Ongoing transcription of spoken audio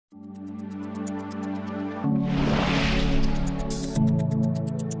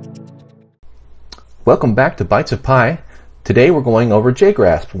Welcome back to Bites of Pi. Today we're going over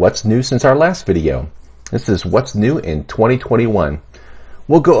JGrasp, what's new since our last video. This is what's new in 2021.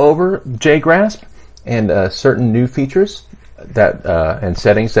 We'll go over JGrasp and certain new features that and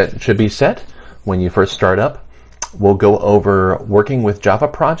settings that should be set when you first start up. We'll go over working with Java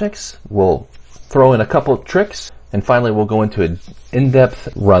projects. We'll throw in a couple of tricks. And finally, we'll go into an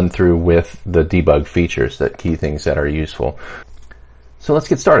in-depth run-through with the debug features, the key things that are useful. So let's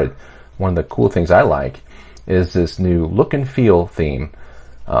get started. One of the cool things I like is this new look and feel theme.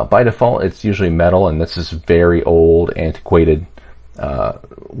 By default, it's usually metal, and this is very old, antiquated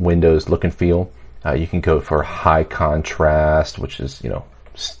Windows look and feel. You can go for high contrast, which is,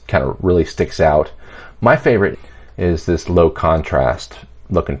 kind of really sticks out. My favorite is this low contrast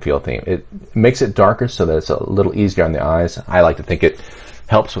look and feel theme. It makes it darker so that it's a little easier on the eyes. I like to think it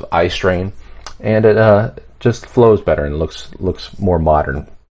helps with eye strain, and it just flows better and looks more modern.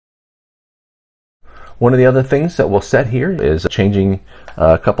 One of the other things that we'll set here is changing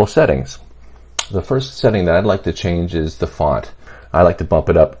a couple settings. The first setting that I'd like to change is the font. I like to bump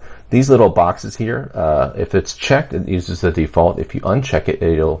it up. These little boxes here, if it's checked, it uses the default. If you uncheck it,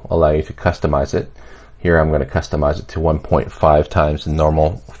 it'll allow you to customize it. Here I'm going to customize it to 1.5 times the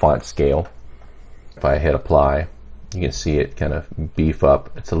normal font scale. If I hit apply, you can see it kind of beef up.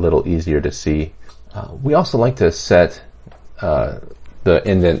 It's a little easier to see. We also like to set the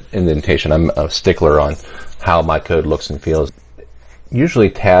indentation. I'm a stickler on how my code looks and feels. Usually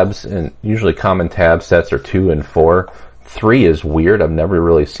common tab sets are 2 and 4. 3 is weird. I've never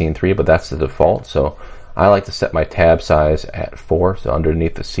really seen 3, but that's the default. So I like to set my tab size at 4. So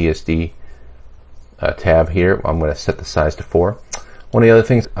underneath the CSD tab here, I'm going to set the size to 4. One of the other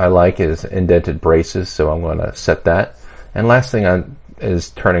things I like is indented braces, so I'm going to set that. And last thing is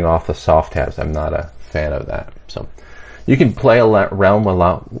turning off the soft tabs. I'm not a fan of that. So you can play around a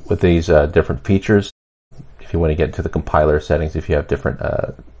lot with these different features. If you want to get to the compiler settings, if you have different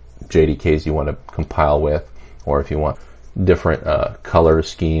JDKs you want to compile with, or if you want different color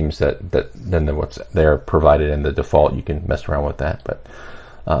schemes than what's there provided in the default, you can mess around with that.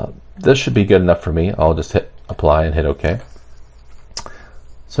 But this should be good enough for me. I'll just hit apply and hit OK.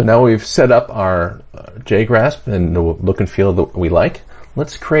 So now we've set up our JGrasp and the look and feel that we like.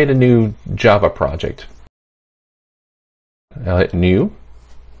 Let's create a new Java project. I'll hit new.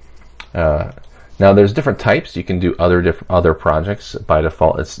 Now there's different types. You can do other projects. By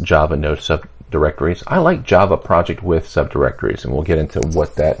default, it's Java no subdirectories. I like Java project with subdirectories, and we'll get into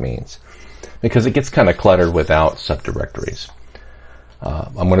what that means, because it gets kind of cluttered without subdirectories.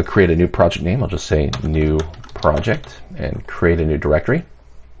 I'm going to create a new project name. I'll just say new project and create a new directory.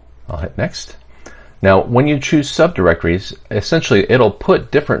 I'll hit next. Now, when you choose subdirectories, essentially it'll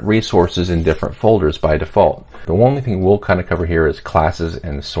put different resources in different folders by default. The only thing we'll kind of cover here is classes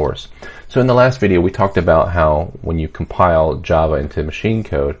and source. So in the last video, we talked about how when you compile Java into machine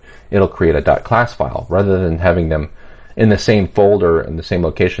code, it'll create a .class file. Rather than having them in the same folder in the same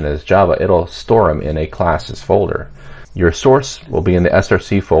location as Java, it'll store them in a classes folder. Your source will be in the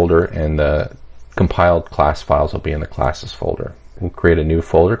SRC folder, and the compiled class files will be in the classes folder. We'll create a new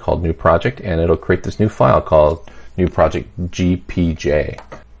folder called new project, and it'll create this new file called new project GPJ.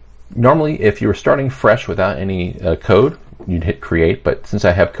 Normally, if you were starting fresh without any code, you'd hit create, but since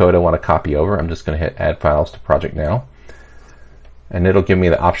I have code I want to copy over, I'm just going to hit add files to project now. And it'll give me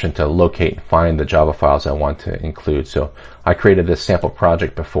the option to locate and find the Java files I want to include. So I created this sample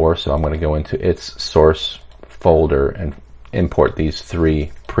project before, so I'm going to go into its source folder and import these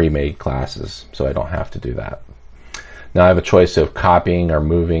 3 pre-made classes, so I don't have to do that. Now I have a choice of copying or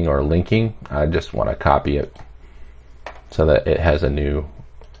moving or linking. I just want to copy it so that it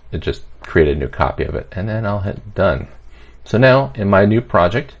just created a new copy of it, and then I'll hit done. So now in my new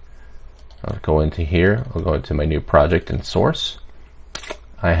project, I'll go into here, I'll go into my new project and source.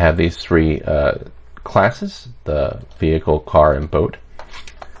 I have these 3 classes, the vehicle, car, and boat.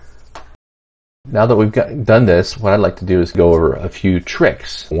 Now that we've done this, what I'd like to do is go over a few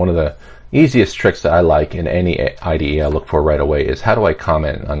tricks. One of the easiest tricks that I like in any IDE I look for right away is how do I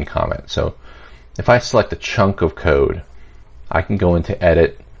comment and uncomment. So if I select a chunk of code, I can go into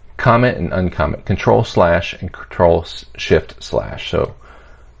edit, comment and uncomment, Control/ and Control-Shift/. So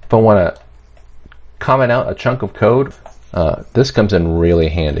if I want to comment out a chunk of code, this comes in really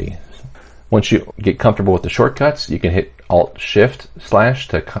handy. Once you get comfortable with the shortcuts, you can hit Alt-Shift/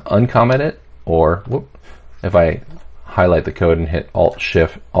 to uncomment it, or if I highlight the code and hit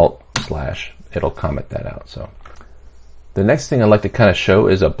Alt-Shift, Alt/, it'll comment that out. So the next thing I'd like to kind of show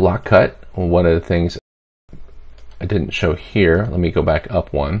is a block cut. One of the things I didn't show here, let me go back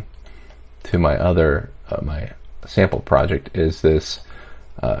up one to my other my sample project, is this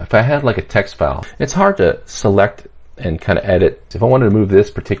if I had like a text file, it's hard to select and kind of edit. If I wanted to move this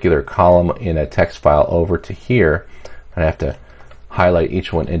particular column in a text file over to here, I have to highlight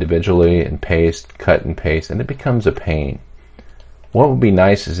each one individually and paste, cut and paste, and it becomes a pain. What would be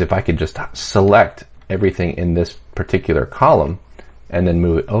nice is if I could just select everything in this particular column and then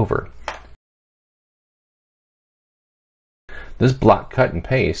move it over. This block cut and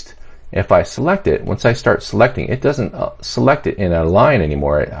paste, if I select it, once I start selecting, it doesn't select it in a line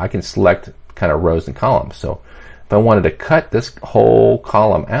anymore. I can select kind of rows and columns. So if I wanted to cut this whole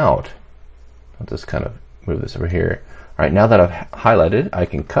column out, I'll just kind of move this over here. All right, now that I've highlighted, I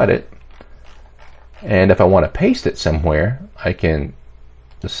can cut it. And if I want to paste it somewhere, I can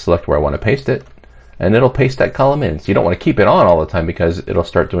just select where I want to paste it, and it'll paste that column in. So you don't want to keep it on all the time because it'll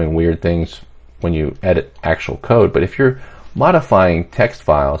start doing weird things when you edit actual code. But if you're modifying text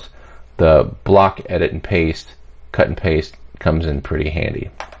files, the block edit and paste, cut and paste comes in pretty handy.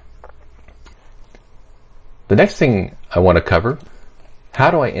 The next thing I want to cover,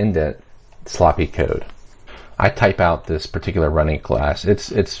 how do I indent sloppy code? I type out this particular running class.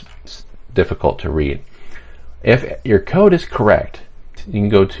 It's difficult to read. If your code is correct, you can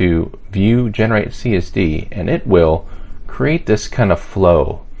go to View, Generate CSD, and it will create this kind of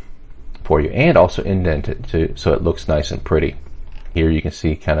flow for you and also indent it so it looks nice and pretty. Here you can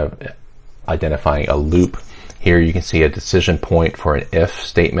see kind of identifying a loop. Here you can see a decision point for an if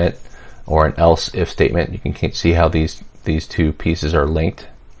statement or an else if statement. You can see how these two pieces are linked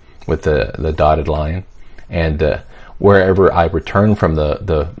with the dotted line. And wherever I return from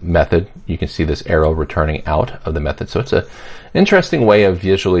the method, you can see this arrow returning out of the method. So it's an interesting way of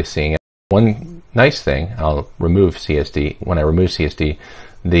visually seeing it. One nice thing, I'll remove CSD. When I remove CSD,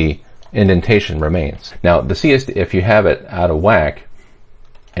 the indentation remains. Now the CSD, if you have it out of whack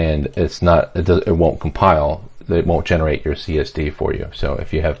and it won't compile, it won't generate your CSD for you. So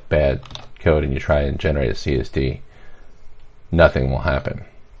if you have bad code and you try and generate a CSD, nothing will happen.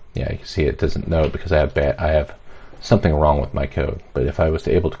 Yeah, you can see it doesn't know because I have something wrong with my code. But if I was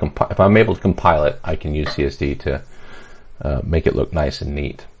able to if I'm able to compile it, I can use CSD to make it look nice and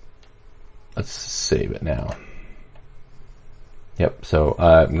neat. Let's save it now. Yep. So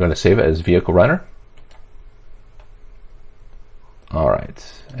I'm going to save it as vehicle runner. All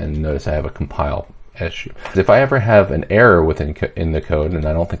right, and notice I have a compile issue. If I ever have an error in the code, and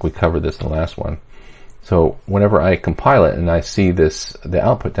I don't think we covered this in the last one. So whenever I compile it and I see the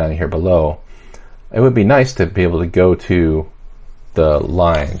output down here below, it would be nice to be able to go to the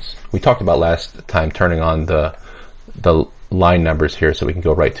lines. We talked about last time turning on the line numbers here so we can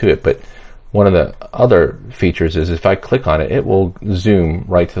go right to it. But one of the other features is if I click on it, it will zoom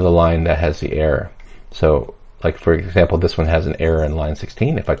right to the line that has the error. So like for example, this one has an error in line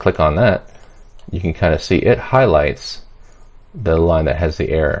 16. If I click on that, you can kind of see it highlights the line that has the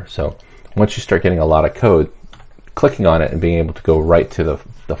error. So once you start getting a lot of code, clicking on it and being able to go right to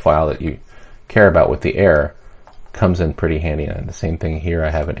the file that you care about with the error comes in pretty handy. And the same thing here, I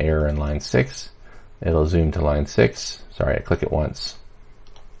have an error in line 6. It'll zoom to line 6. Sorry, I click it once.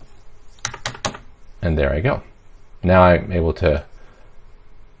 And there I go. Now I'm able to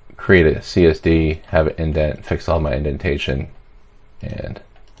create a CSD, have it indent, fix all my indentation, and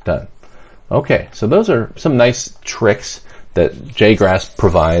done. Okay, so those are some nice tricks that JGrasp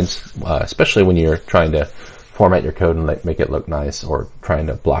provides, especially when you're trying to format your code and make it look nice or trying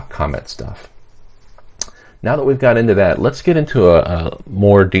to block comment stuff. Now that we've got into that, let's get into a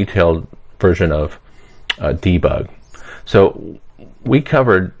more detailed version of debug. So we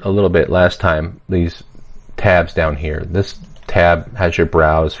covered a little bit last time these tabs down here. This tab has your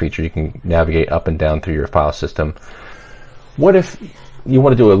browse feature. You can navigate up and down through your file system. What if you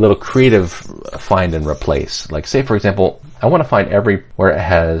want to do a little creative find and replace? Like say for example, I want to find where it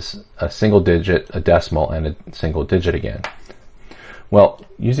has a single digit, a decimal, and a single digit again. Well,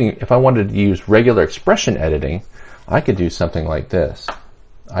 if I wanted to use regular expression editing, I could do something like this.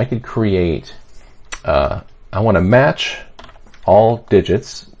 I could create, I want to match all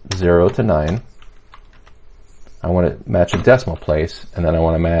digits 0 to 9. I want to match a decimal place, and then I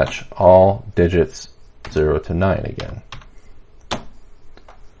want to match all digits 0 to 9 again.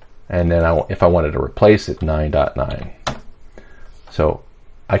 And then if I wanted to replace it, 9.9. So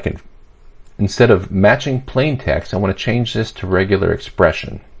I can, instead of matching plain text, I want to change this to regular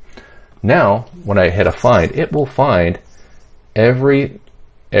expression. Now, when I hit a find, it will find every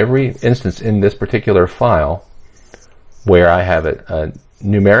instance in this particular file where I have a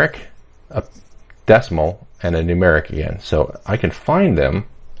numeric, a decimal, and a numeric again. So I can find them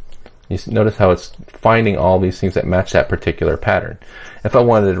You notice how it's finding all these things that match that particular pattern. If I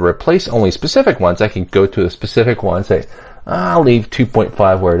wanted to replace only specific ones, I can go to a specific one and say, I'll leave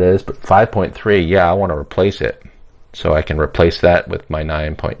 2.5 where it is, but 5.3, yeah, I want to replace it. So I can replace that with my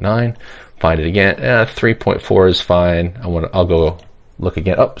 9.9, find it again. 3.4 is fine. I'll go look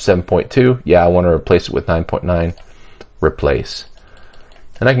again. 7.2, yeah, I want to replace it with 9.9, replace.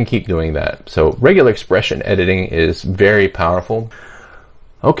 And I can keep doing that. So regular expression editing is very powerful.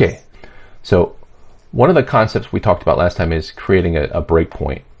 Okay, so one of the concepts we talked about last time is creating a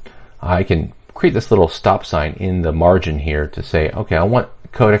breakpoint. I can create this little stop sign in the margin here to say, okay, I want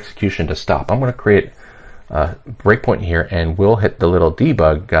code execution to stop. I'm going to create a breakpoint here, and we'll hit the little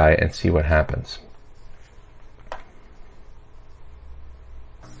debug guy and see what happens.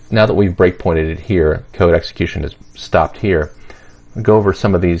 Now that we've breakpointed it here, code execution is stopped here. We'll go over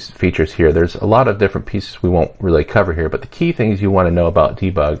some of these features here. There's a lot of different pieces we won't really cover here, but the key things you want to know about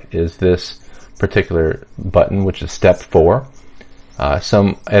debug is this particular button, which is step 4.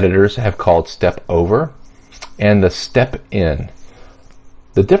 Some editors have called step over, and the step in.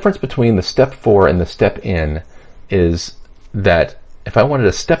 The difference between the step 4 and the step in is that if I wanted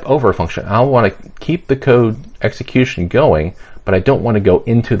a step over function, I want to keep the code execution going, but I don't want to go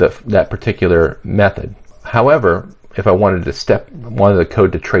into that particular method. However, if I wanted the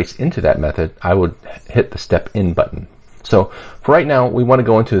code to trace into that method, I would hit the step in button. So for right now, we want to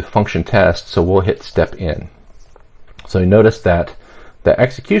go into the function test, so we'll hit step in. So you notice that the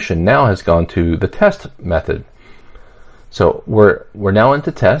execution now has gone to the test method. So we're now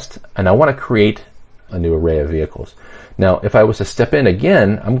into test, and I want to create a new array of vehicles. Now, if I was to step in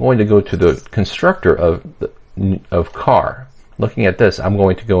again, I'm going to go to the constructor of car. Looking at this, I'm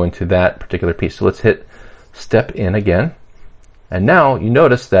going to go into that particular piece. So let's hit step in again. And now you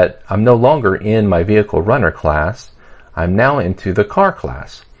notice that I'm no longer in my vehicle runner class. I'm now into the car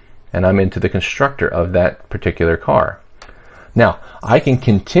class, and I'm into the constructor of that particular car. Now, I can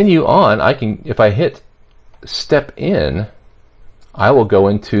continue on. If I hit step in, I will go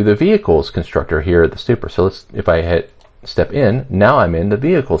into the vehicles constructor here at the super. So if I hit step in, now I'm in the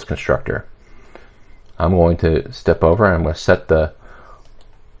vehicles constructor. I'm going to step over, and I'm going to set the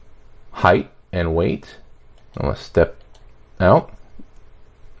height and weight. I'm going to step out.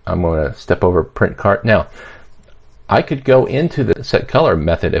 I'm going to step over print car. Now, I could go into the set color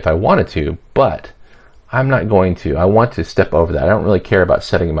method if I wanted to, but I'm not going to. I want to step over that. I don't really care about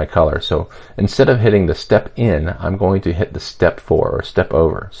setting my color. So instead of hitting the step in, I'm going to hit the step 4 or step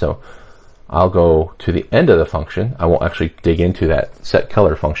over. So I'll go to the end of the function. I won't actually dig into that set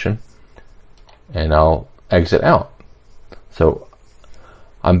color function, and I'll exit out. So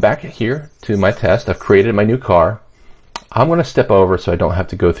I'm back here to my test. I've created my new car. I'm going to step over so I don't have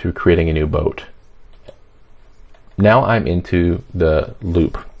to go through creating a new boat. Now I'm into the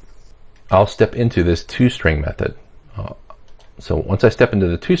loop. I'll step into this toString method. So once I step into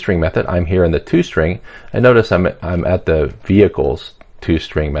the toString method, I'm here in the toString, and notice I'm at the vehicles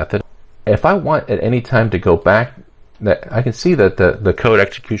toString method. If I want at any time to go back, I can see that the code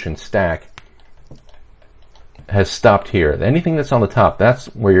execution stack has stopped here. Anything that's on the top, that's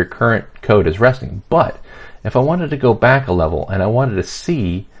where your current code is resting. But if I wanted to go back a level and I wanted to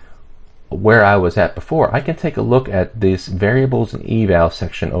see where I was at before, I can take a look at this variables and eval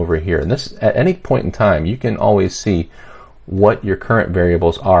section over here. And this, at any point in time, you can always see what your current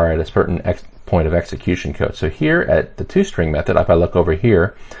variables are at a certain point of execution code. So here at the toString method, if I look over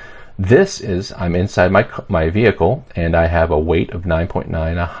here, I'm inside my vehicle, and I have a weight of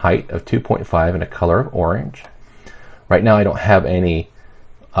 9.9, a height of 2.5, and a color of orange. Right now I don't have any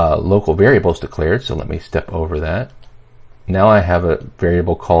local variables declared, so let me step over that. Now I have a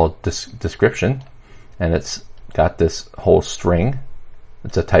variable called description, and it's got this whole string.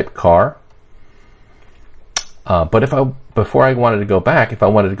 It's a type car. But before I wanted to go back, if I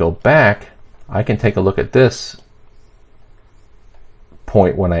wanted to go back, I can take a look at this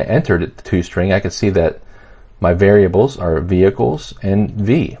point when I entered it, the toString. I can see that my variables are vehicles and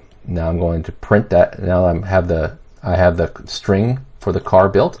V. Now I'm going to print that. Now I have the string for the car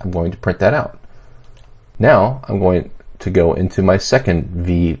built. I'm going to print that out. Now I'm going to go into my second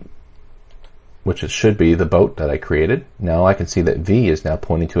V, which should be the boat that I created. Now I can see that V is now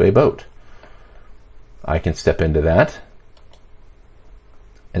pointing to a boat. I can step into that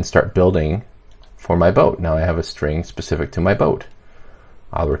and start building for my boat. Now I have a string specific to my boat.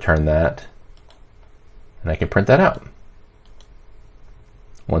 I'll return that, and I can print that out.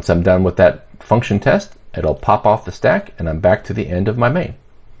 Once I'm done with that function test, it'll pop off the stack, and I'm back to the end of my main.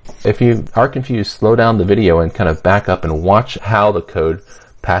 If you are confused, slow down the video and kind of back up and watch how the code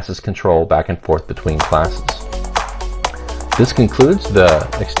passes control back and forth between classes. This concludes the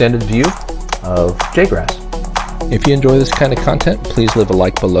extended view of JGrasp. If you enjoy this kind of content, please leave a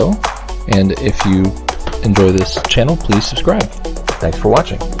like below. And if you enjoy this channel, please subscribe. Thanks for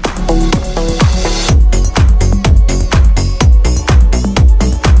watching.